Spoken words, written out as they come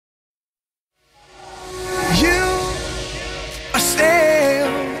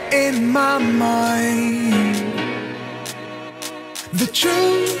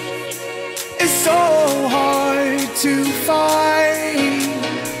truth is so hard to find.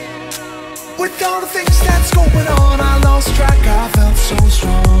 With all the things that's going on, I lost track, I felt so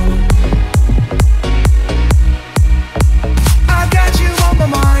strong. I got you on my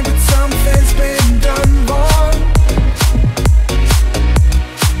mind, but something's been done wrong.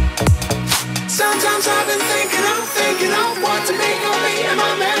 Sometimes I've been thinking of what to make of me and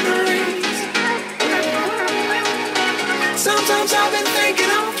my memories. Sometimes I've been thinking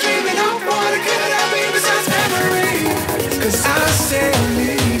of, dreaming of what it could have been besides memories. 'Cause I still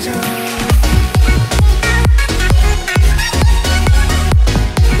need you.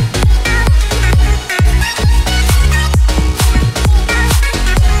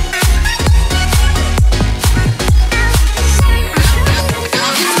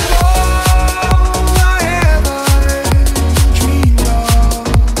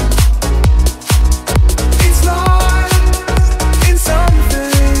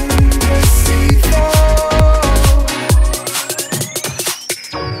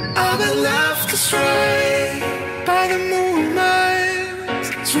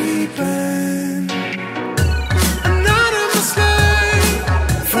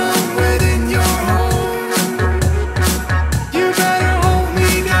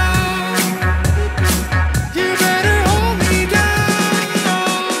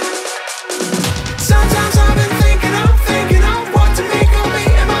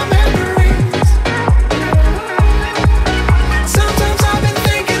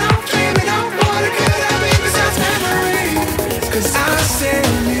 I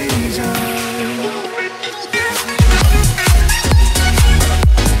still need you.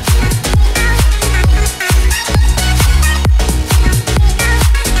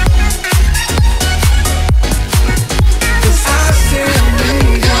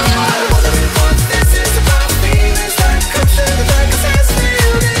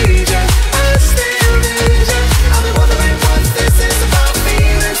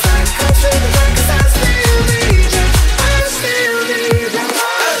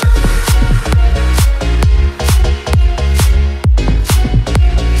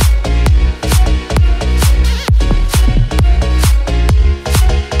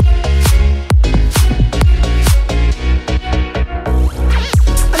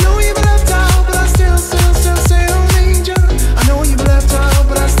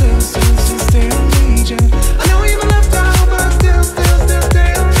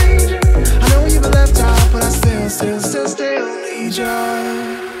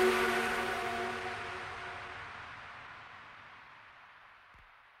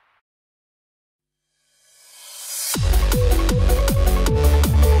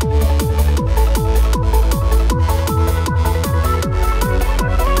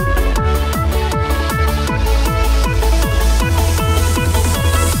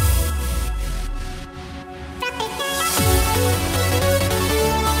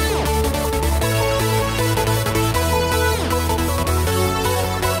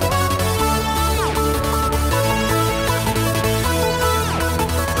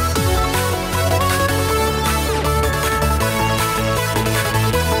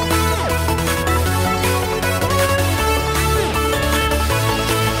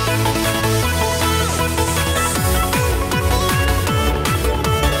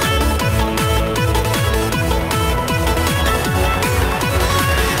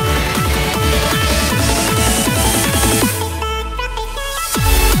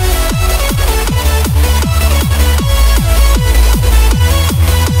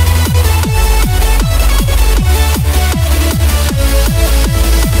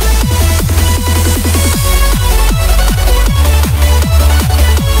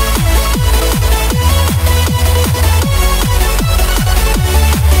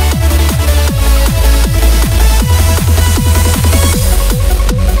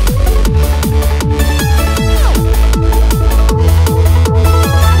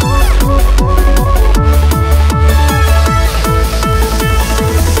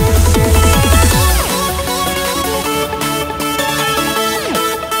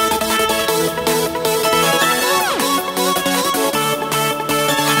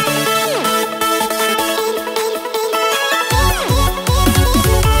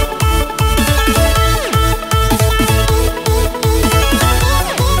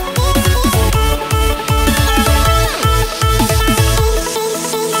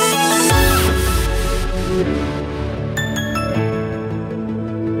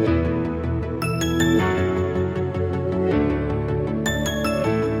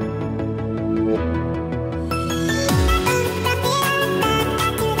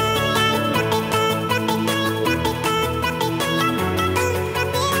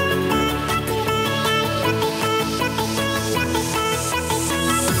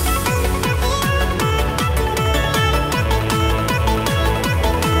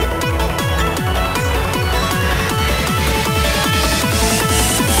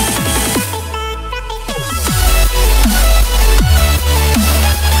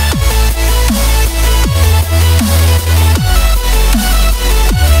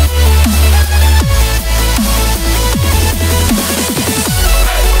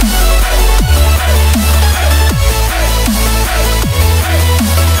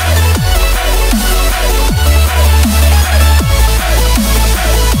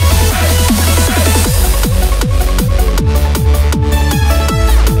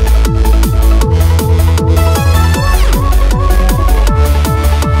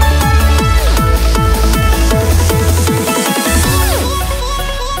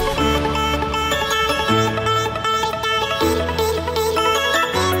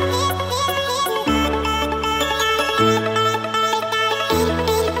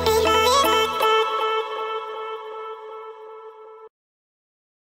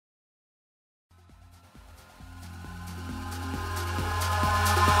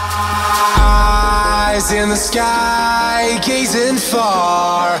 in the sky, gazing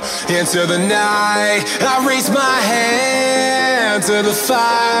far into the night. I raise my hand to the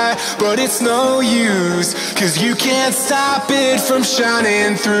fire, but it's no use, 'cause you can't stop it from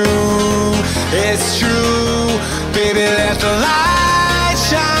shining through. It's true, baby, let the light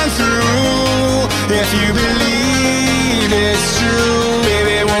shine through. If you believe it's true,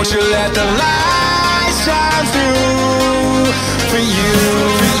 baby, won't you let the light shine through for you,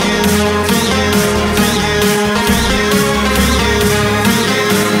 for you, for you, for you, for you, for you, for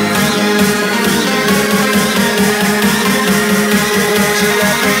you, for you, won't you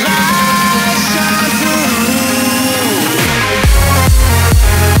let the light shine through?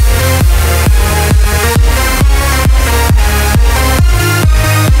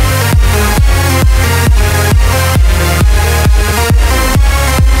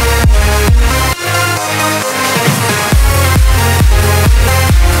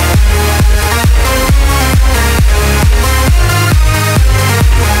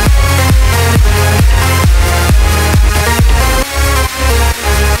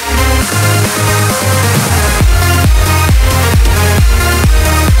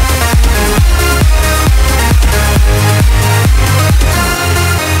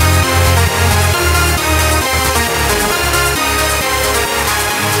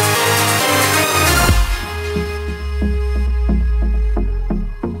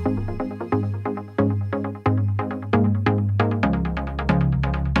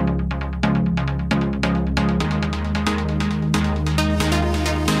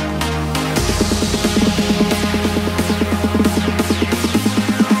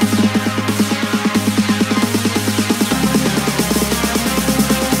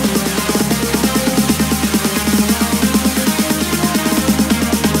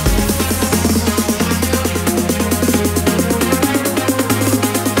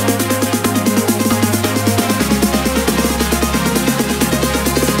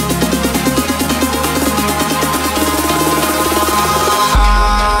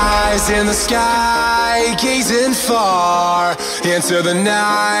 In the sky, gazing far into the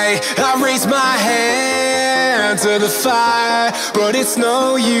night. I raise my hand to the fire, but it's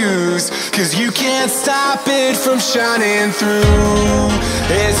no use, 'cause you can't stop it from shining through.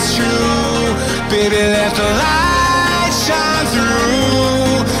 It's true, baby, let the light shine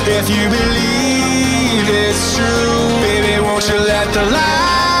through. If you believe it's true, baby, won't you let the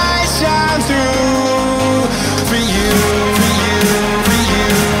light shine through for you, for you, for you.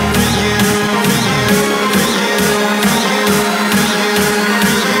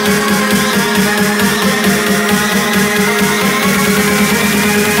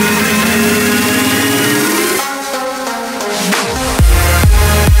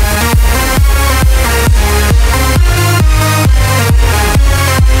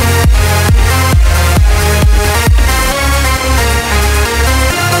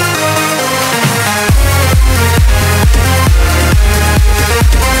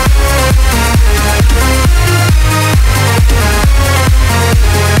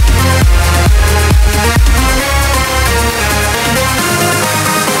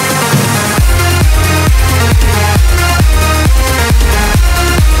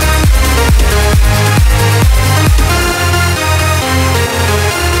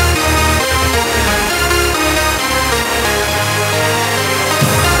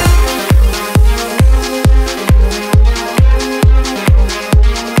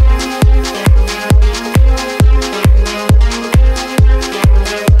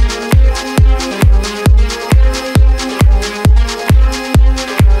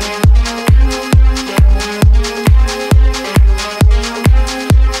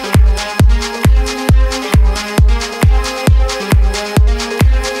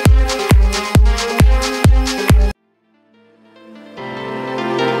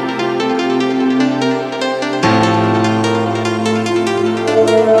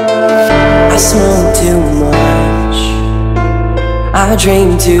 smoke too much, I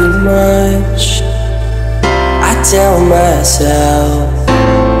dream too much. I tell myself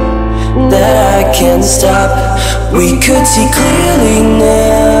that I can't stop. We could see clearly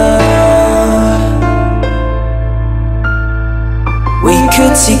now. We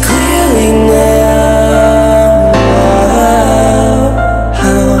could see clearly now.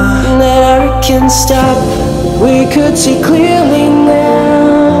 That I can't stop. We could see clearly now.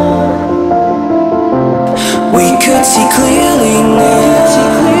 We could see clearly now.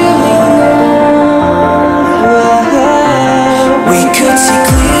 We could see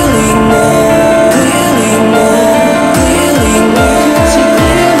clearly now. Clearly now. Clearly now.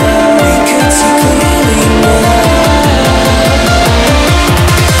 We could see clearly now.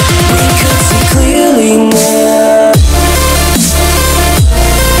 We could see clearly now.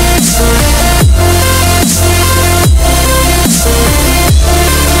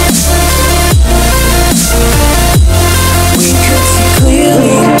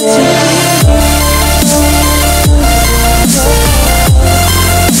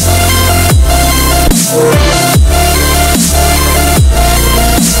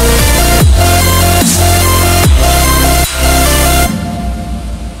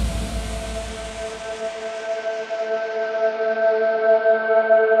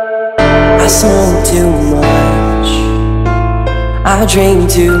 smoke too much, I drink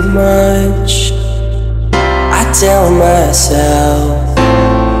too much. I tell myself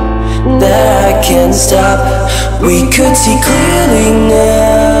that I can't stop. We could see clearly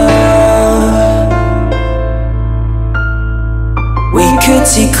now. We could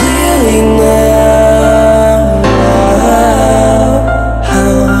see clearly now.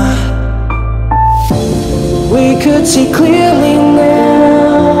 We could see clearly now.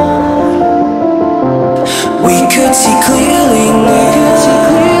 We could see clearly now.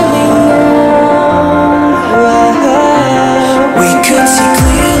 We could see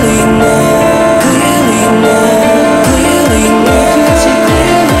clearly now. Clearly now. Clearly now.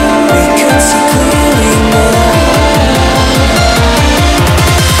 We could see clearly now.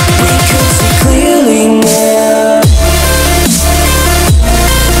 We could see clearly now.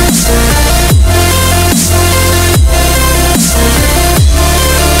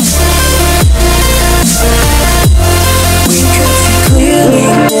 We could see clearly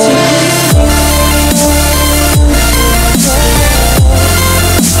now.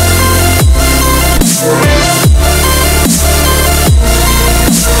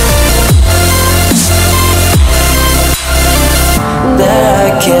 That I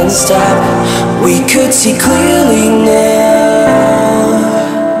can't stop. We could see clearly now.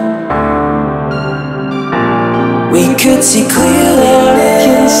 We could see clearly now. I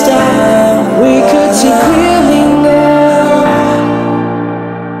can't stop. We could see clearly now.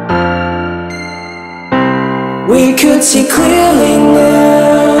 We could see clearly now.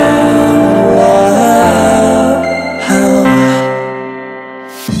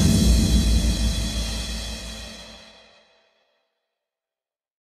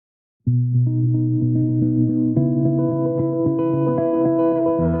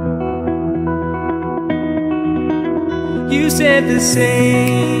 You said the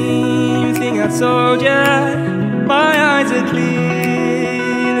same thing I told ya. My eyes are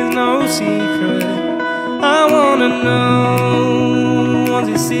clear, there's no secret. I wanna know, was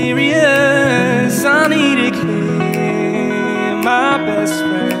it serious? I need it clear, my best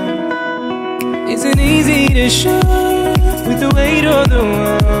friend. Isn't easy to show with the weight of the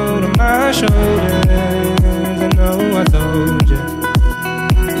world on my shoulders. I know I told you,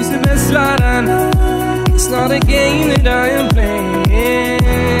 it's the best light I know. It's not a game that I am playing.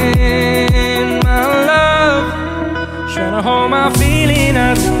 My love, trying to hold my feeling,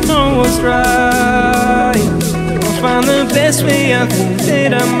 I don't know what's right. I'll find the best way, I think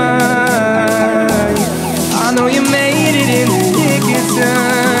that I might. I know you made it in the nick of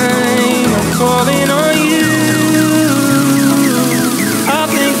time. I'm calling on you. I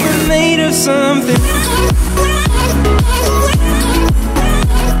think we're made of something.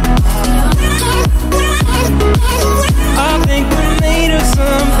 I think we're made of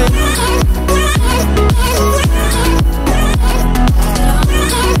something.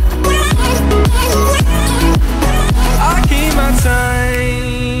 I keep my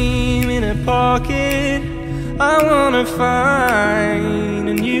time in a pocket. I wanna find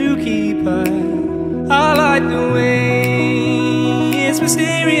a new keeper. I like the way it's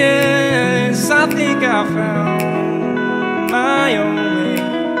mysterious. I think I found my own way.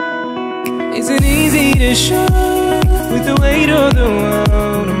 Isn't easy to show with the weight of the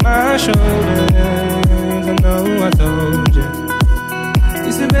world on my shoulders. I know I told you,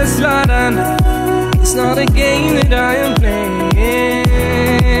 it's the best light I know. It's not a game that I am playing.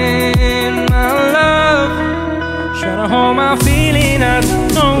 My love, trying to hold my feeling, I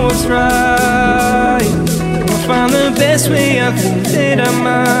don't know what's right. I'll find the best way, I think that I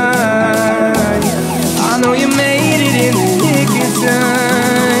might. I know you made it in the nick of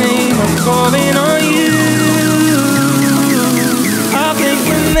time. I'm calling on you. I think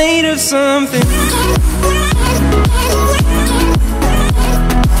we're made of something.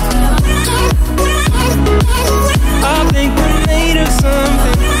 I think we're made of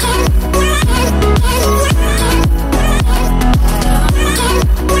something.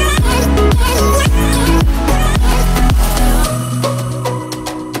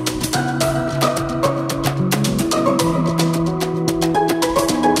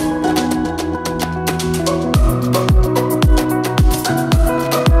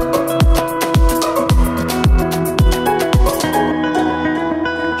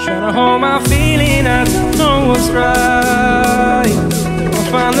 Hold my feeling, I don't know what's right.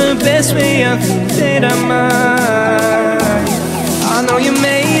 I'll find the best way, I think that I might. I know you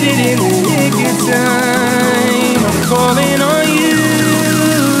made it in the nick of time. I'm calling on you.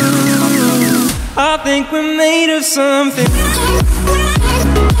 I think we're made of something.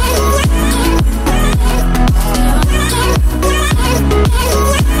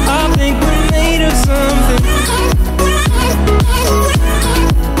 I think we're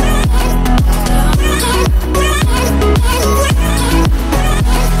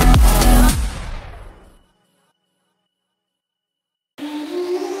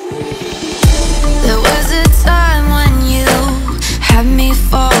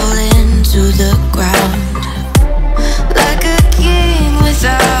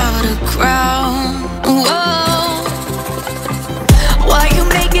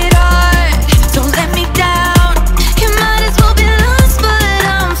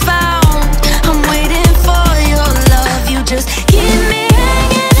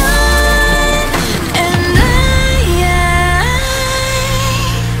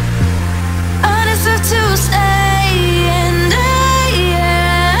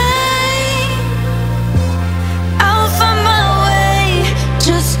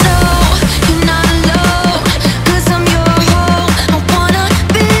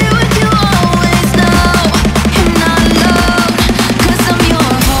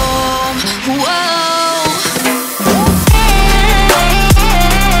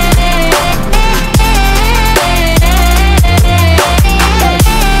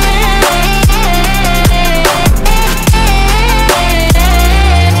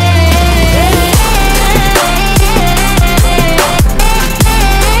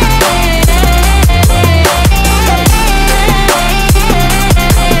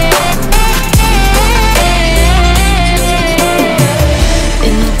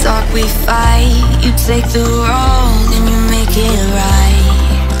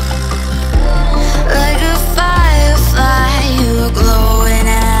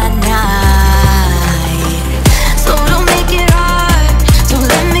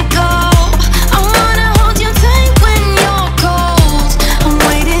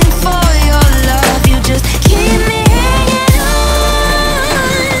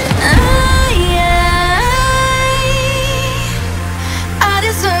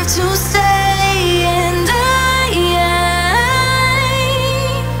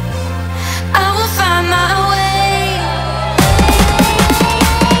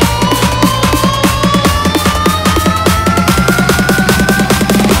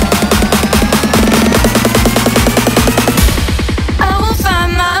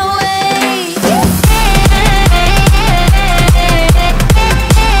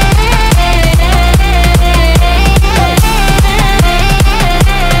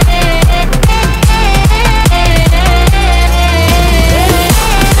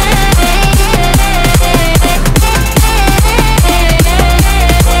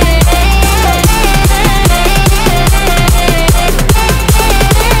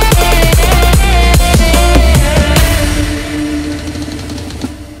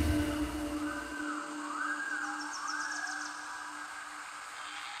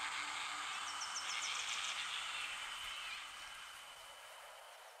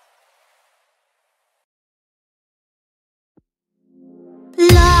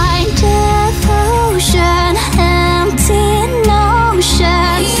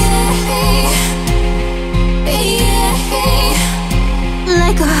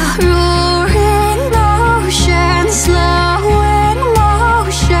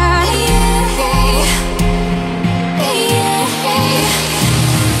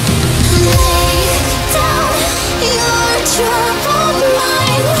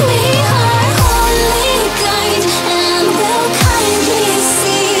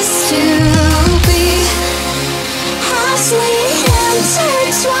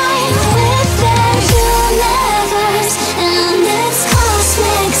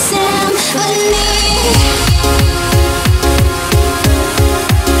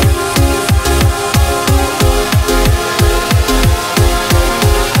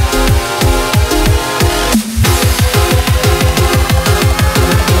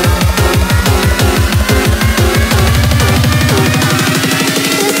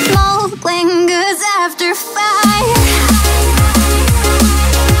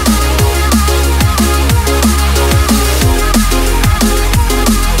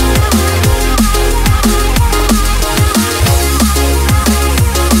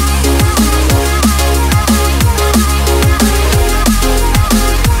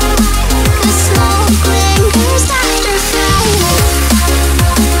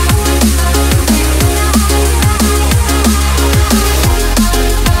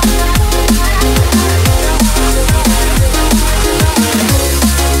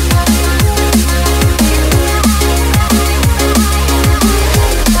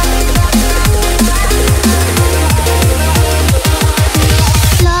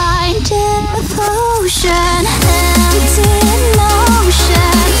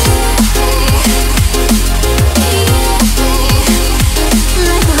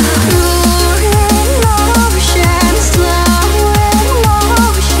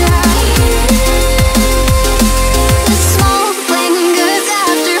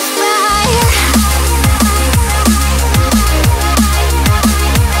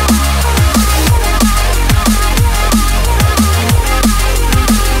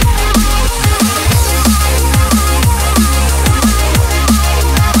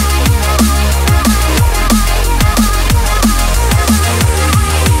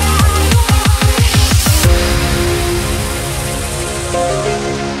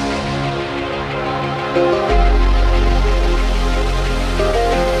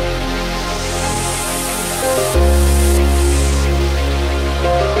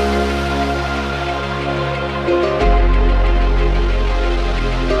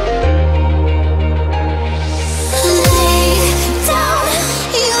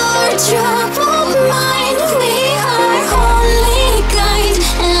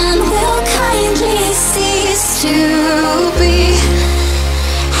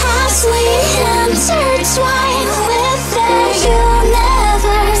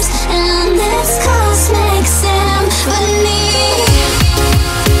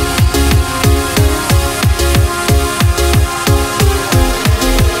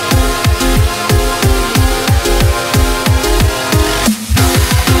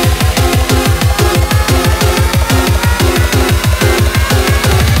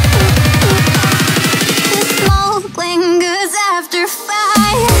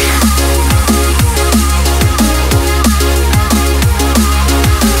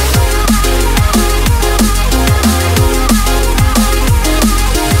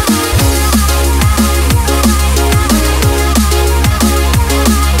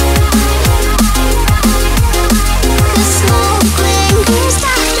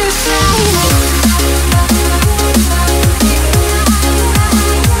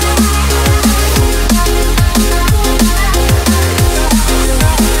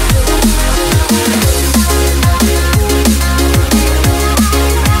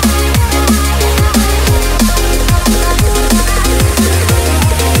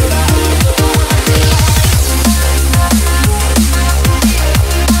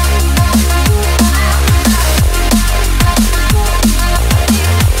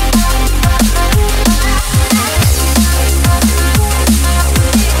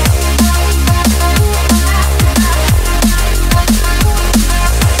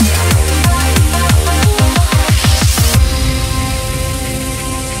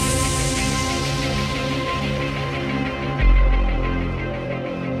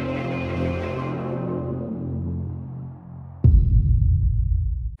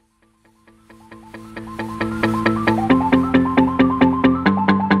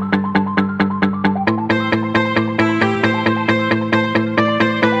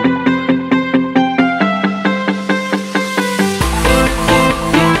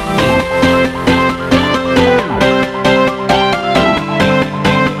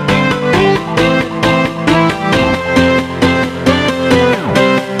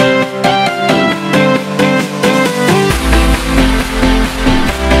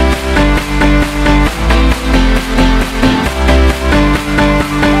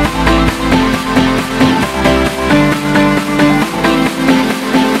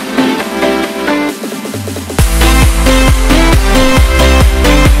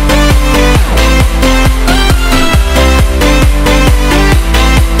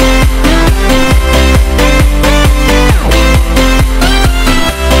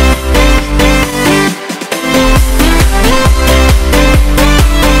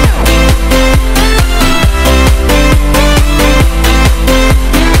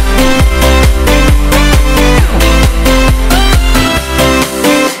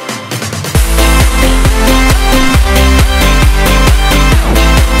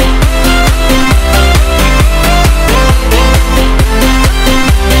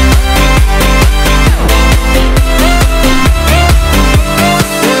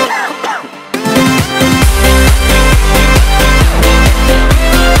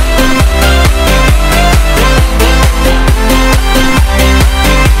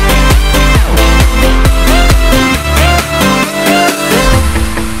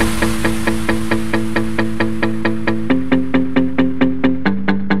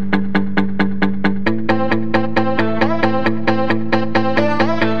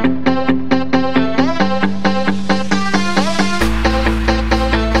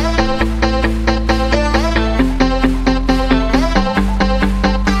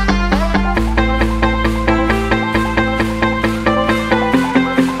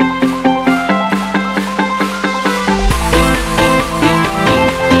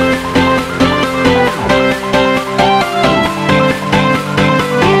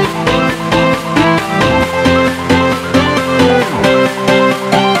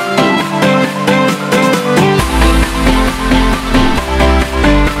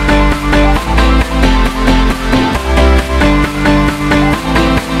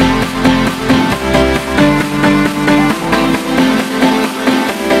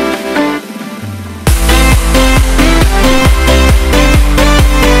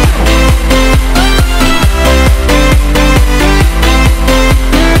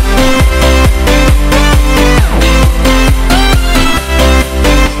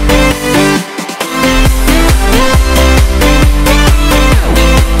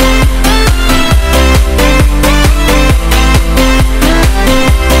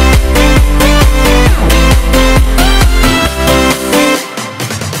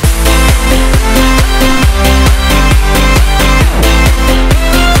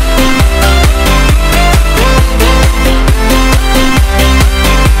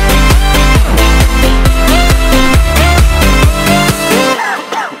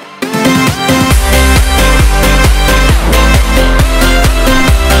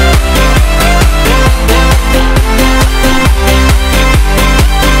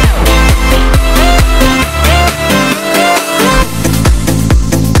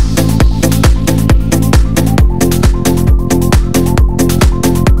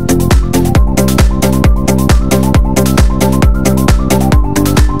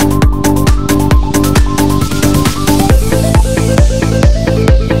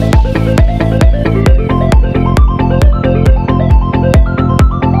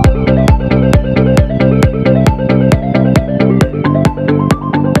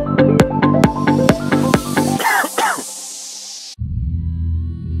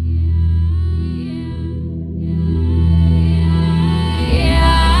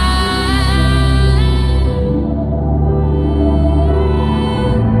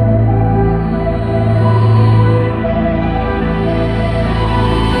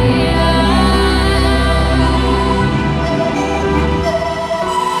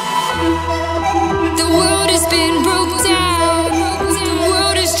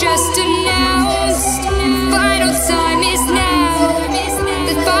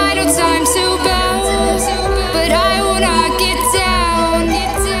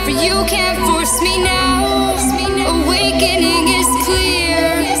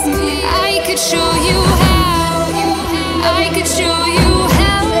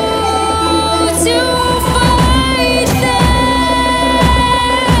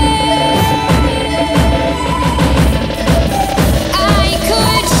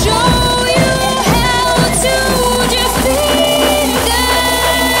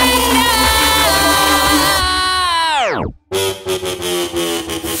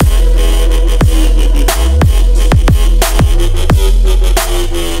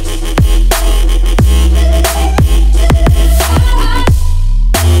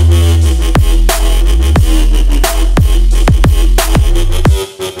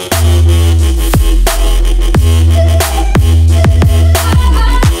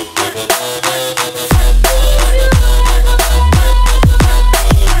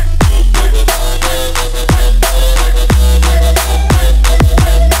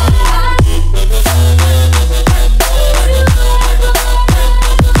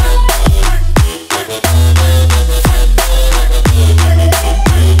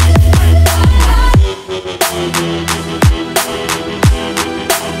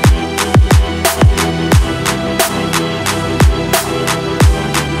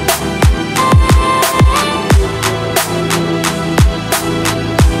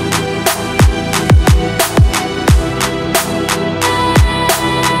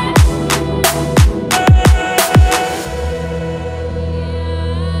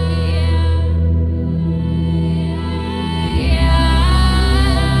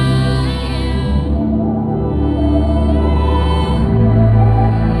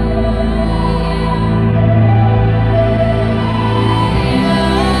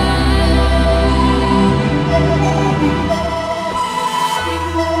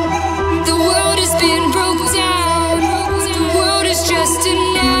just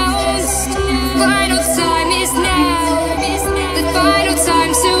announced. Final time is now. The final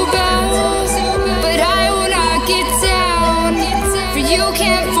time to go. But I will not get down. For you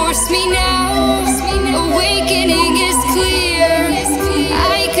can't force me now. Awakening is clear.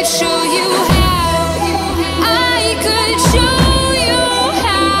 I could show you how. I could show you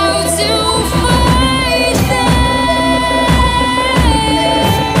how to fight them.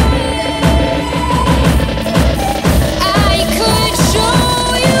 I could show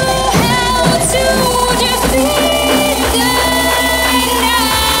you how to defeat them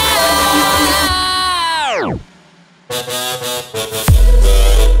now.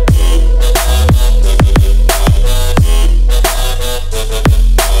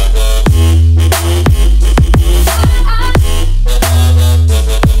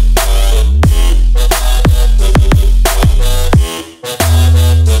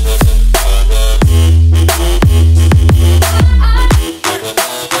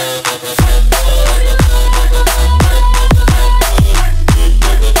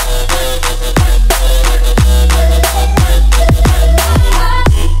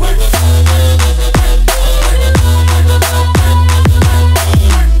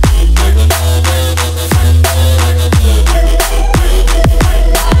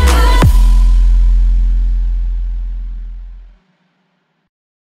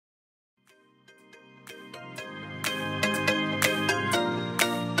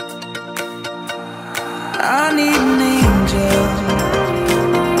 I need an angel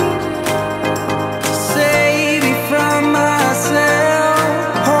to save me from myself,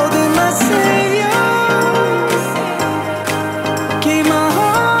 holding my savior. Keep my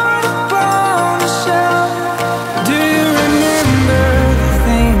heart upon the shelf. Do you remember the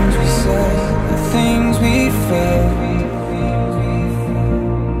things we said, the things we felt?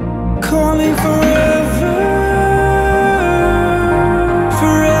 Calling forever,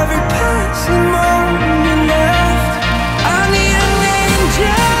 for every passing moment left. I need an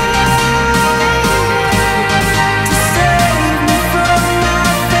angel to save me from my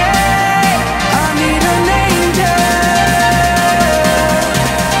fate. I need an angel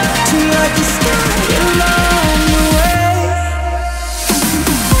to light the sky along the way.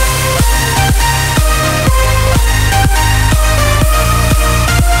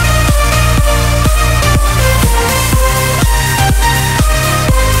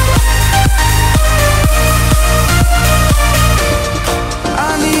 I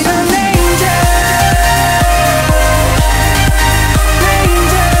need an angel,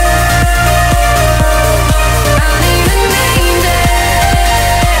 angel. I need an angel,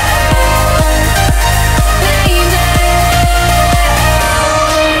 angel.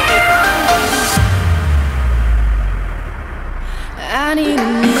 I need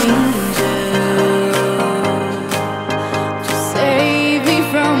an angel to save me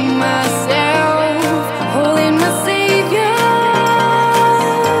from myself, holding my savior,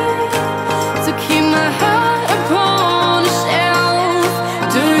 to keep my heart upon a shelf.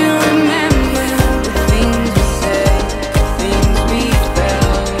 Do you remember the things we said, the things we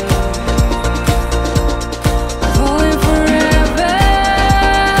felt? Calling forever,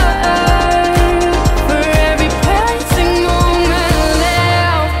 for every passing moment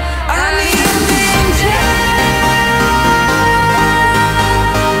left.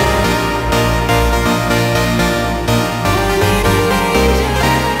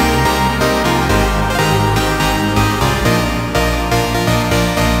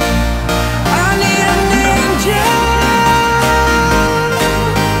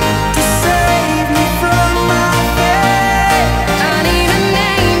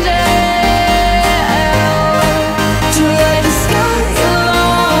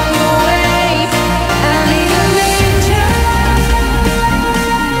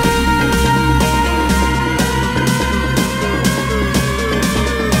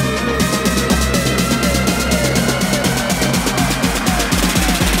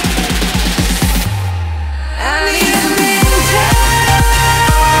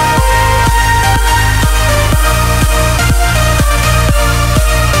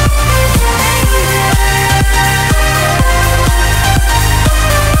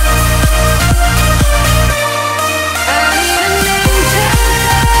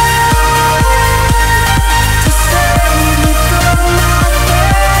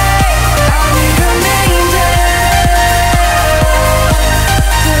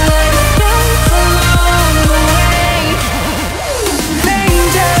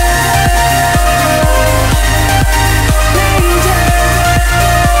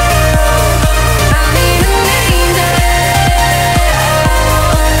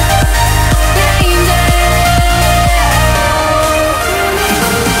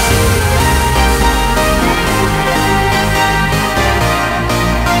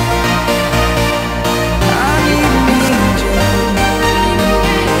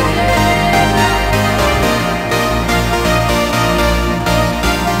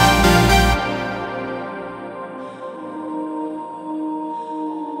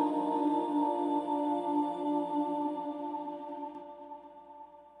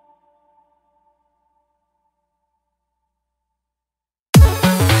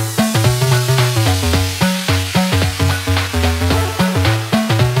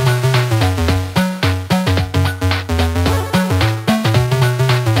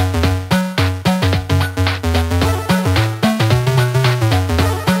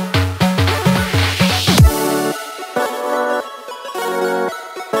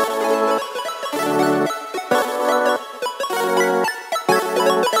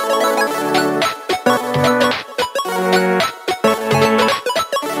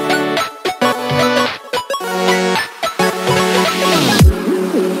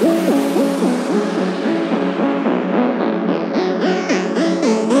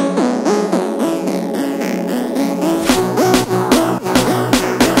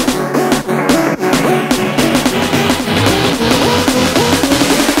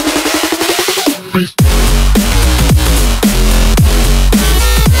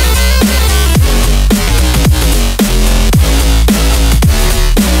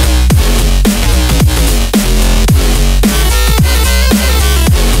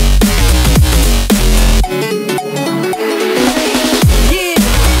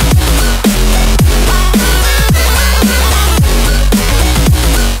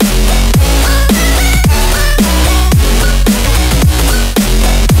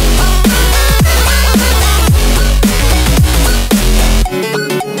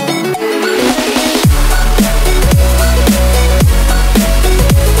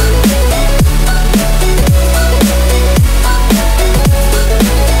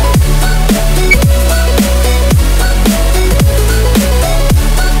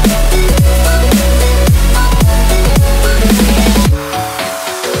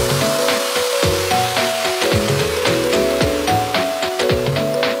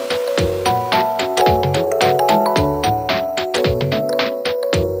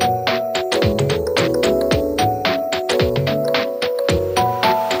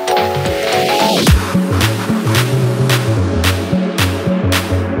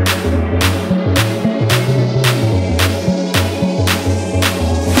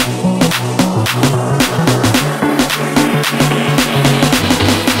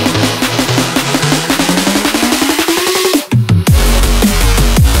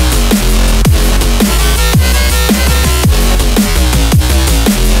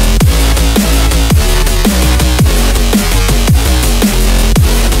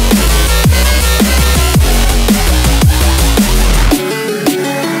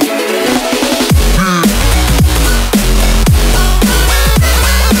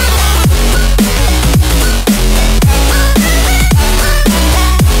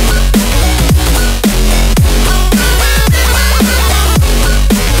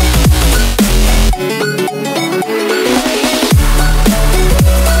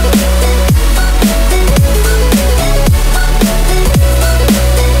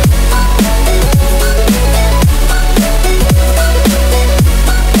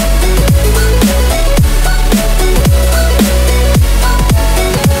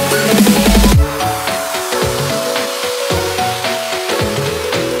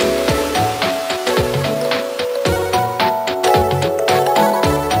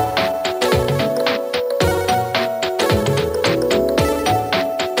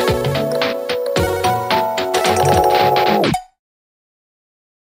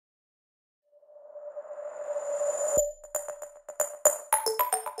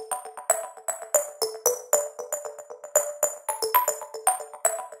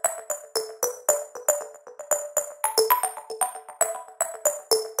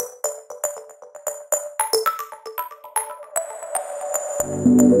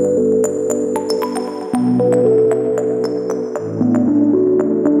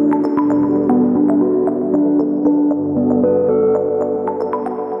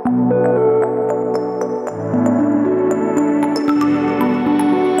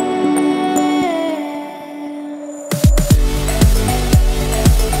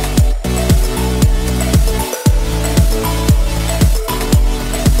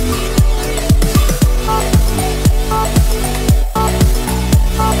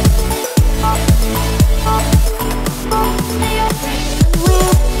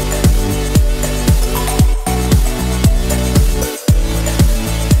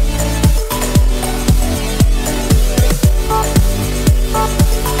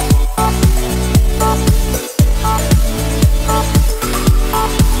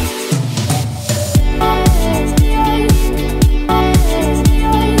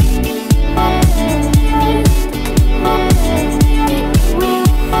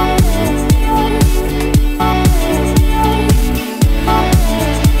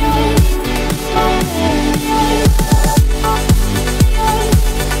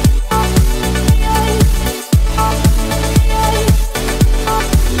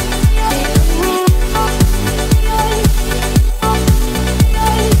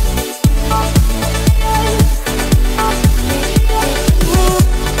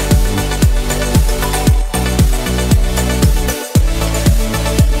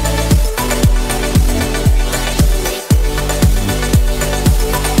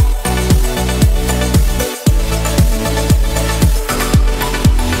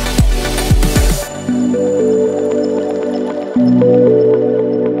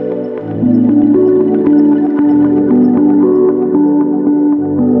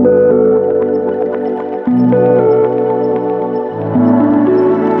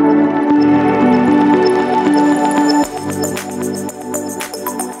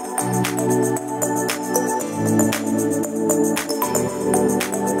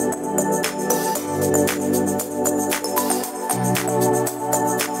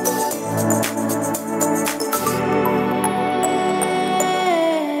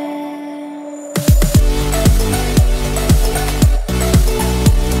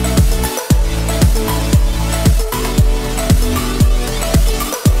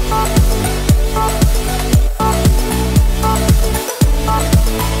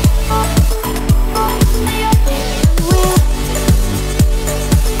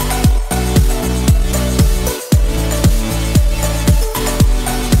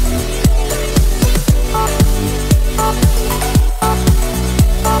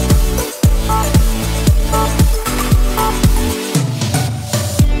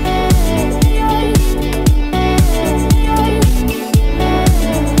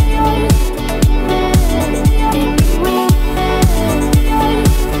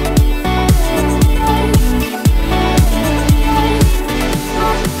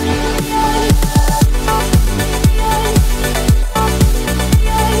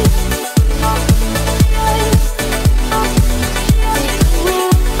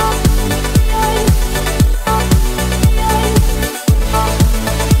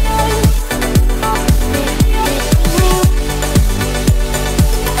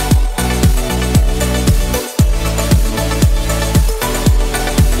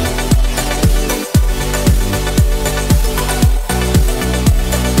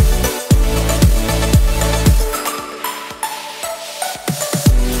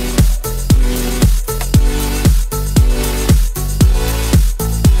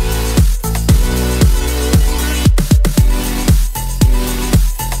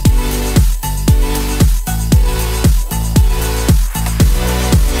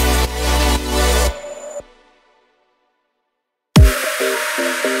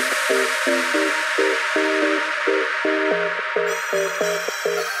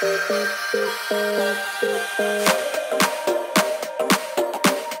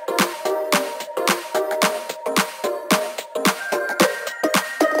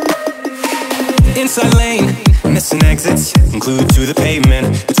 Inside lane, missing exits, glued to the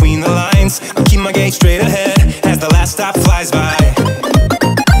pavement. Between the lines, I'll keep my gaze straight ahead as the last stop flies by.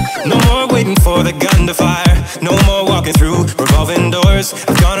 No more waiting for the gun to fire, no more walking through revolving doors.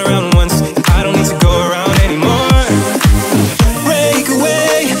 I've gone around once, and I don't need to go around anymore. Break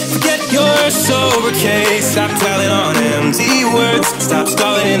away, forget your sober case. Stop dwelling on empty words, stop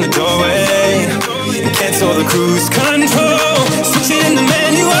stalling in the doorway, and cancel the cruise control. Switch it in the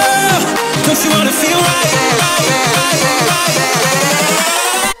manual. Don't you wanna feel right?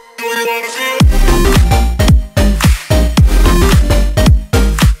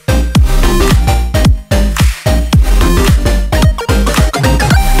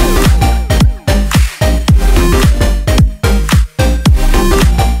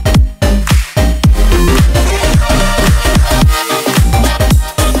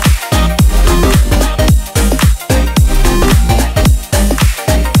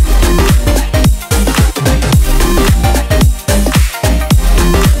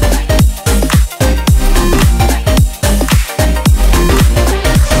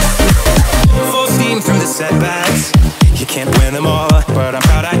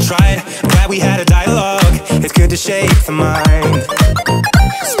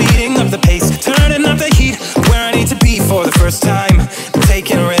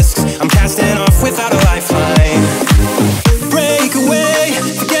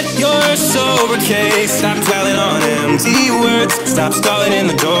 moves. Stop stalling in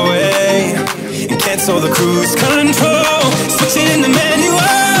the doorway and cancel the cruise control. Switching in the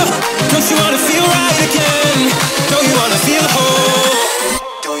manual. Don't you wanna feel right again? Don't you wanna feel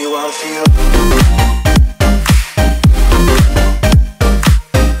whole? Don't you wanna feel?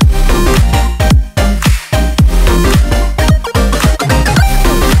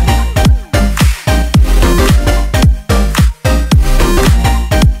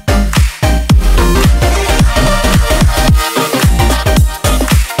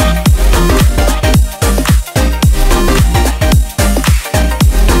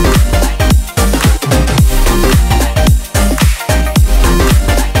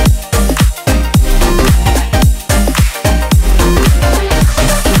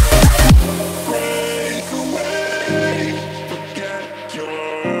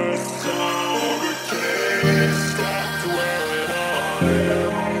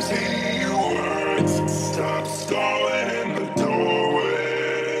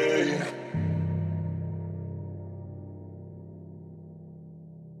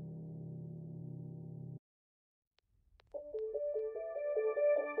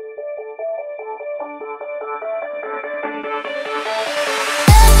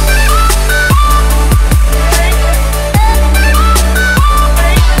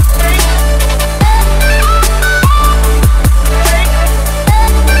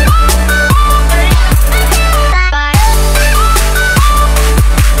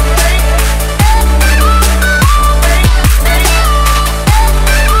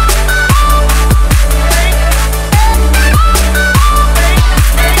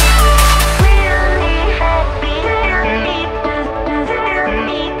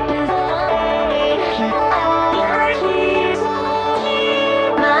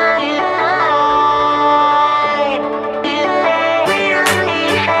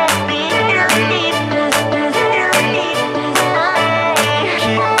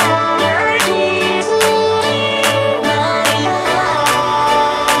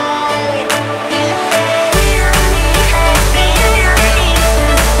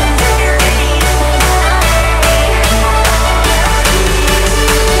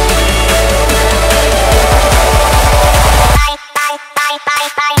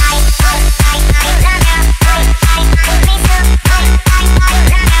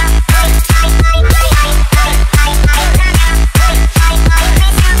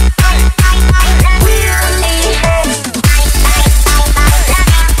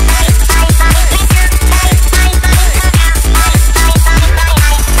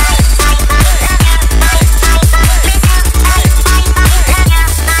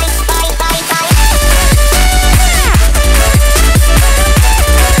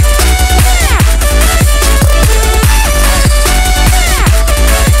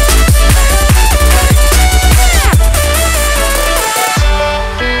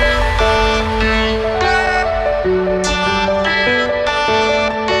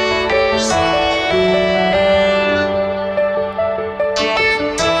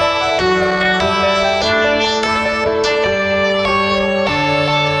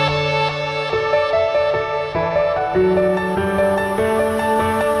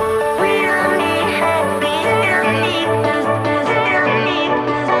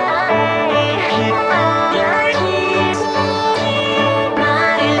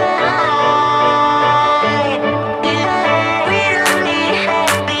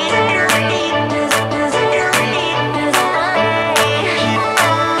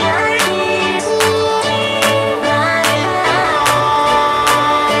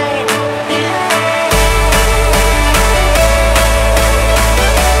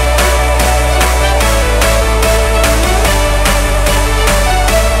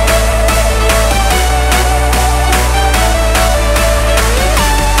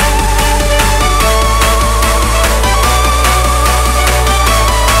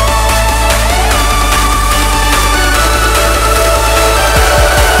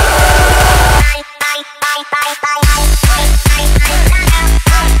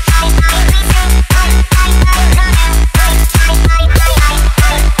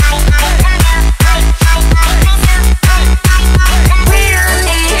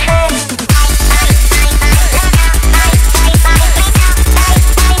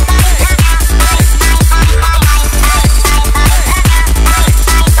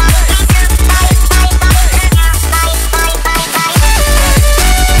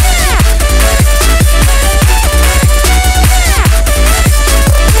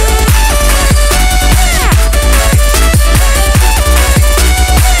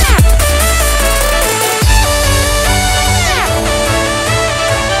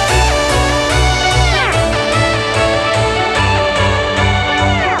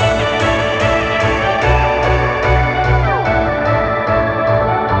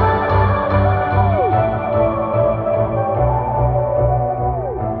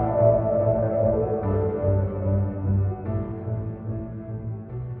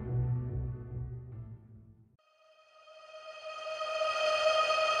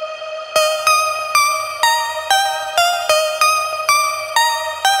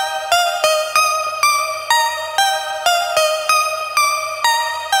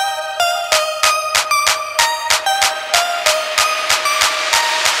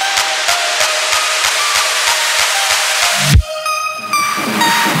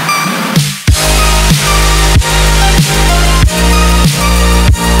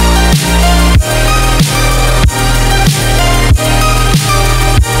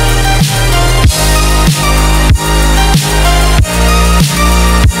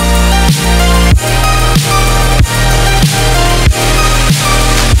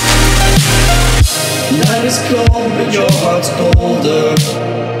 cold, but your heart's colder.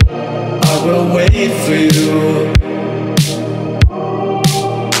 I will wait for you.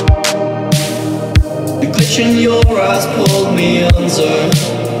 The glitch in your eyes pulled me under,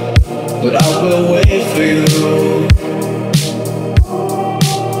 but I will wait for you.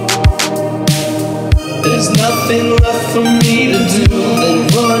 There's nothing left for me to do than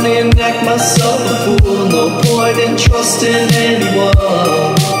run and act myself a fool. No point in trusting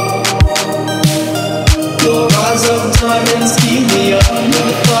anyone. Your eyes of diamonds keep me up.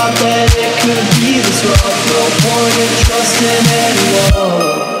 Never thought that it could be this rough. No point in trusting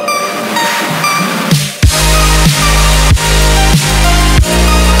anyone.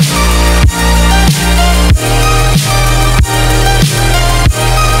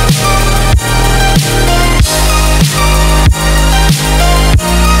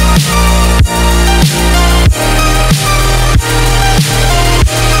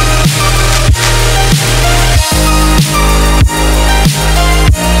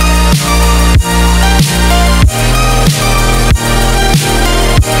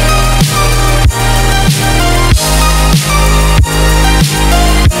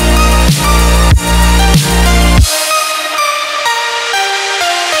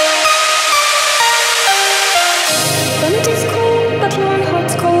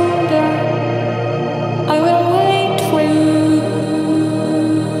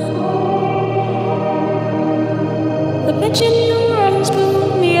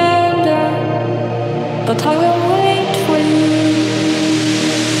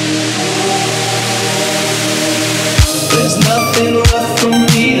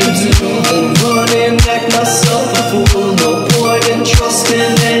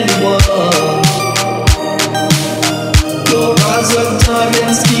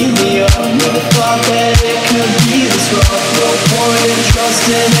 Never thought that it could be this rough. No point in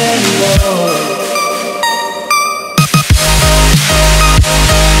trusting anyone.